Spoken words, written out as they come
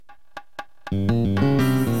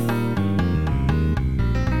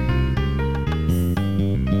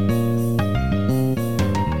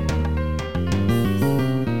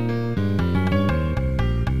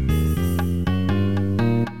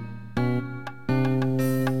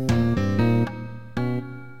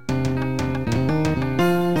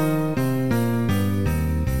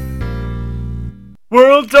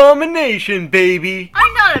domination, baby!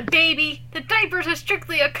 I'm not a baby! The diapers are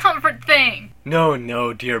strictly a comfort thing!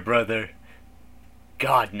 No, dear brother.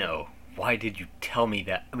 God, no. Why did you tell me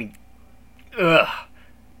that? Ugh.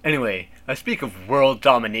 Anyway, I speak of world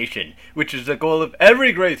domination, which is the goal of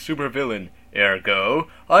every great supervillain. Ergo,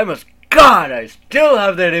 God, I still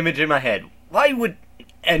have that image in my head.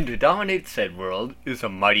 And to dominate said world is a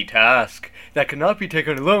mighty task that cannot be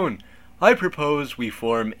taken alone. I propose we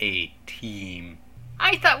form a team.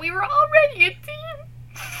 I thought we were already a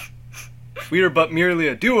team! We are but merely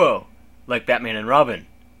a duo, like Batman and Robin.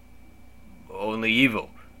 Only evil.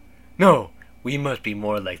 No, we must be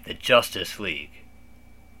more like the Justice League.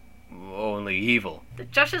 Only evil. The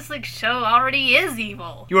Justice League show already is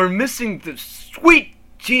evil. You are missing the sweet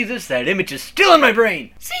Jesus, that image is still in my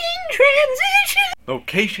brain! Scene transition!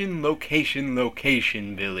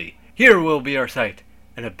 Location, Billy. Here will be our site.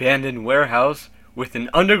 An abandoned warehouse with an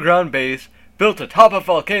underground base built atop a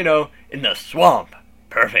volcano in the swamp.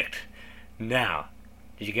 Perfect. Now,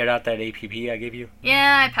 did you get out that APP I gave you?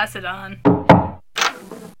 Yeah, I passed it on.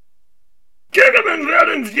 Gentlemen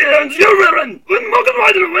werden Sie und Jüngeren und morgen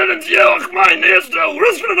weiter werden Sie auch mein erster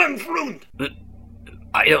Restaurant-Freund.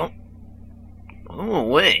 I don't... Go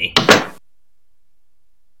away.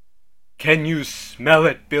 Can you smell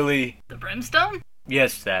it, Billy? The brimstone?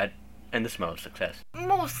 Yes, that. And the smell of success.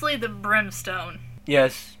 Mostly the brimstone.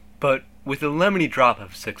 Yes, but with a lemony drop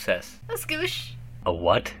of success. A scoosh. A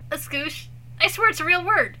what? A scoosh. I swear it's a real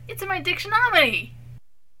word. It's in my dictionary.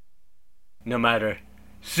 No matter.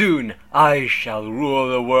 Soon I shall rule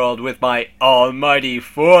the world with my almighty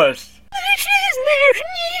force.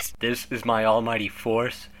 This is my almighty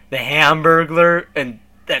force? The Hamburglar and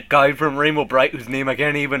that guy from Rainbow Bright whose name I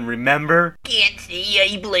can't even remember? Can't say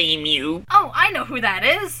I blame you. Oh, I know who that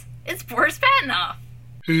is. It's Boris Patinoff.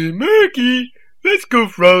 Hey, Maggie, let's go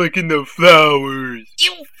frolic in the flowers.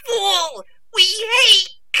 You fool! We hate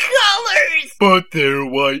colors! But they're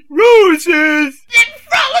white roses! Then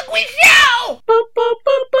frolic we shall!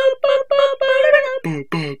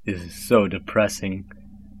 This is so depressing.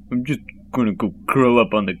 I'm just gonna go curl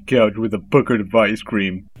up on the couch with a bucket of ice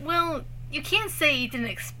cream. Well, you can't say you didn't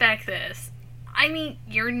expect this. I mean,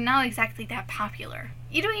 you're not exactly that popular.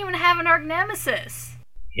 You don't even have an arch nemesis.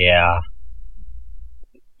 Yeah,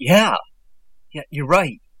 you're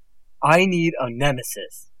right. I need a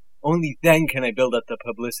nemesis. Only then can I build up the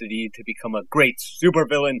publicity to become a great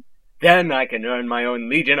supervillain. Then I can earn my own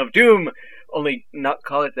Legion of Doom. Only not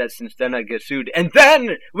call it that, since then I'd get sued. And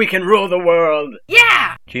then we can rule the world.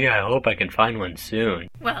 Yeah! Gee, I hope I can find one soon.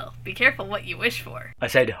 Well, be careful what you wish for. I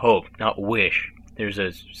said hope, not wish. There's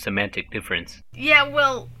a semantic difference. Yeah,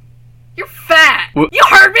 well, you're fat. What? You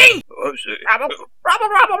heard me! Oh, shit. Rubble, rubble,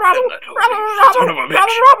 rubble, rubble, rubble, rubble, Son of a bitch.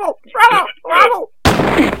 rubble, rubble, rubble, rubble.